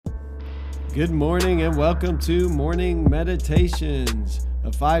Good morning and welcome to Morning Meditations,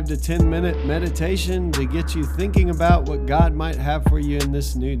 a 5 to 10 minute meditation to get you thinking about what God might have for you in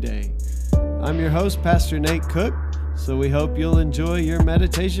this new day. I'm your host, Pastor Nate Cook, so we hope you'll enjoy your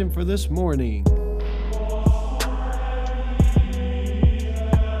meditation for this morning.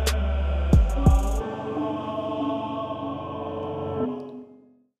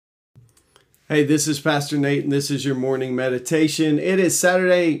 Hey, this is Pastor Nate, and this is your morning meditation. It is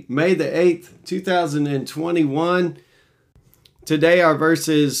Saturday, May the 8th, 2021. Today, our verse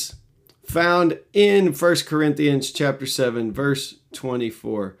is found in 1 Corinthians chapter 7, verse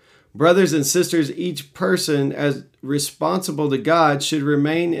 24. Brothers and sisters, each person as responsible to God should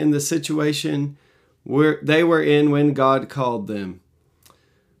remain in the situation where they were in when God called them.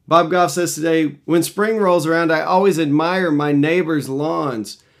 Bob Goff says today, when spring rolls around, I always admire my neighbor's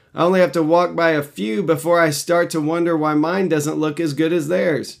lawns. I only have to walk by a few before I start to wonder why mine doesn't look as good as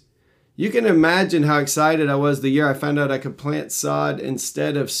theirs. You can imagine how excited I was the year I found out I could plant sod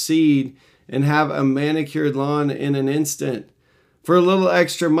instead of seed and have a manicured lawn in an instant. For a little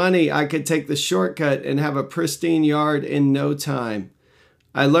extra money, I could take the shortcut and have a pristine yard in no time.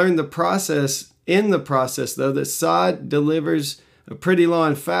 I learned in the process though, that sod delivers a pretty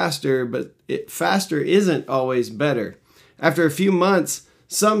lawn faster, but faster isn't always better. After a few months,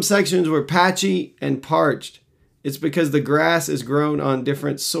 some sections were patchy and parched. It's because the grass is grown on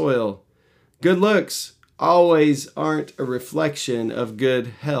different soil. Good looks always aren't a reflection of good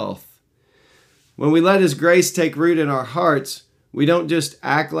health. When we let His grace take root in our hearts, we don't just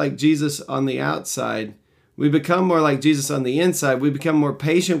act like Jesus on the outside. We become more like Jesus on the inside. We become more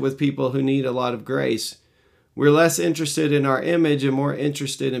patient with people who need a lot of grace. We're less interested in our image and more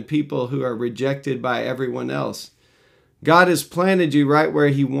interested in people who are rejected by everyone else. God has planted you right where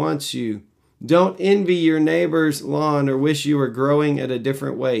He wants you. Don't envy your neighbor's lawn or wish you were growing at a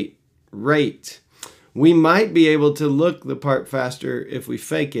different rate. We might be able to look the part faster if we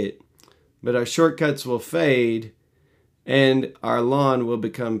fake it, but our shortcuts will fade and our lawn will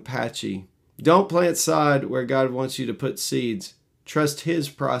become patchy. Don't plant sod where God wants you to put seeds. Trust His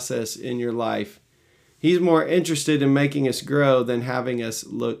process in your life. He's more interested in making us grow than having us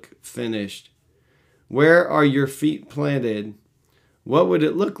look finished. Where are your feet planted? What would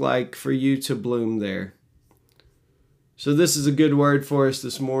it look like for you to bloom there? So this is a good word for us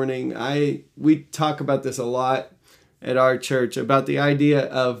this morning. We talk about this a lot at our church, about the idea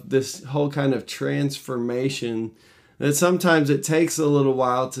of this whole kind of transformation, that sometimes it takes a little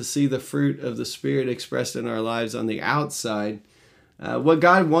while to see the fruit of the Spirit expressed in our lives on the outside. What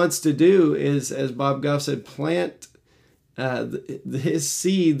God wants to do is, as Bob Goff said, plant His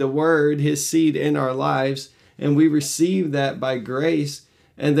seed, the Word, His seed in our lives, and we receive that by grace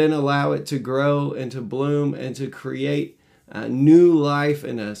and then allow it to grow and to bloom and to create new life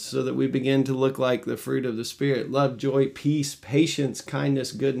in us so that we begin to look like the fruit of the Spirit: love, joy, peace, patience,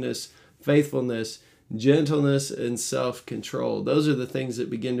 kindness, goodness, faithfulness, gentleness, and self-control. Those are the things that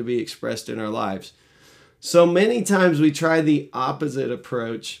begin to be expressed in our lives. So many times we try the opposite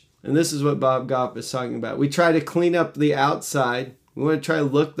approach. And this is what Bob Goff is talking about. We try to clean up the outside. We want to try to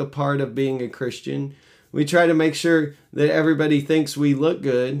look the part of being a Christian. We try to make sure that everybody thinks we look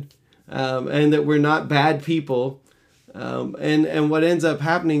good and that we're not bad people. And what ends up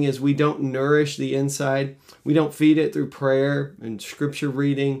happening is we don't nourish the inside. We don't feed it through prayer and scripture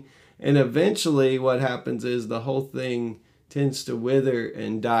reading. And eventually what happens is the whole thing tends to wither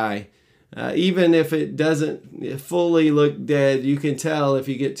and die. Even if it doesn't fully look dead, you can tell if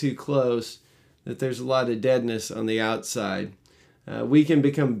you get too close that there's a lot of deadness on the outside. We can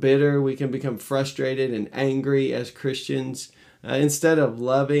become bitter, we can become frustrated and angry as Christians instead of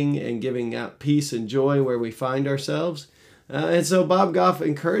loving and giving out peace and joy where we find ourselves. And so Bob Goff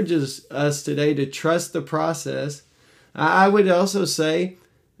encourages us today to trust the process. I would also say,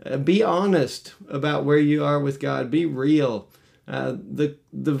 be honest about where you are with God. Be real.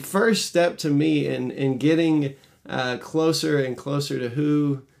 The first step to me in getting closer and closer to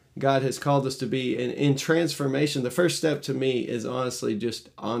who God has called us to be in transformation, the first step to me is honestly just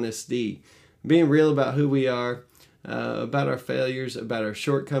honesty. Being real about who we are, about our failures, about our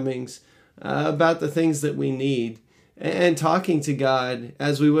shortcomings, about the things that we need, and talking to God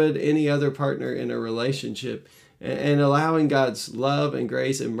as we would any other partner in a relationship, and allowing God's love and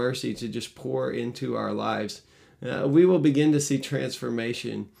grace and mercy to just pour into our lives. We will begin to see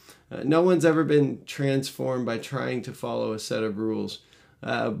transformation. No one's ever been transformed by trying to follow a set of rules,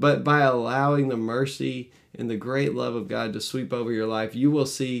 but by allowing the mercy and the great love of God to sweep over your life. You will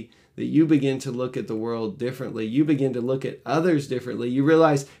see that you begin to look at the world differently. You begin to look at others differently. You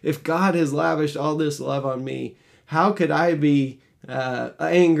realize, if God has lavished all this love on me, how could I be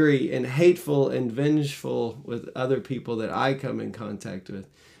angry and hateful and vengeful with other people that I come in contact with.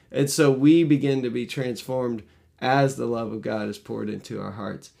 And so we begin to be transformed as the love of God is poured into our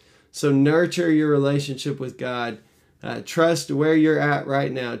hearts. So nurture your relationship with God. Trust where you're at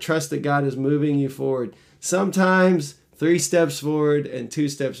right now. Trust that God is moving you forward. Sometimes 3 steps forward and 2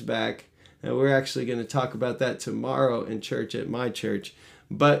 steps back. And we're actually going to talk about that tomorrow in church at my church.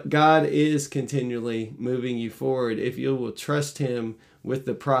 But God is continually moving you forward if you will trust Him with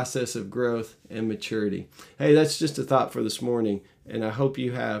the process of growth and maturity. Hey, that's just a thought for this morning, and I hope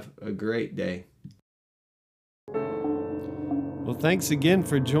you have a great day. Well, thanks again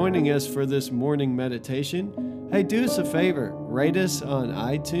for joining us for this morning meditation. Hey, do us a favor, rate us on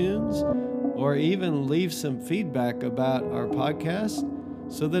iTunes, or even leave some feedback about our podcast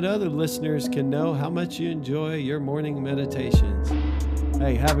so that other listeners can know how much you enjoy your morning meditations.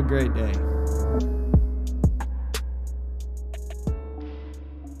 Hey, have a great day.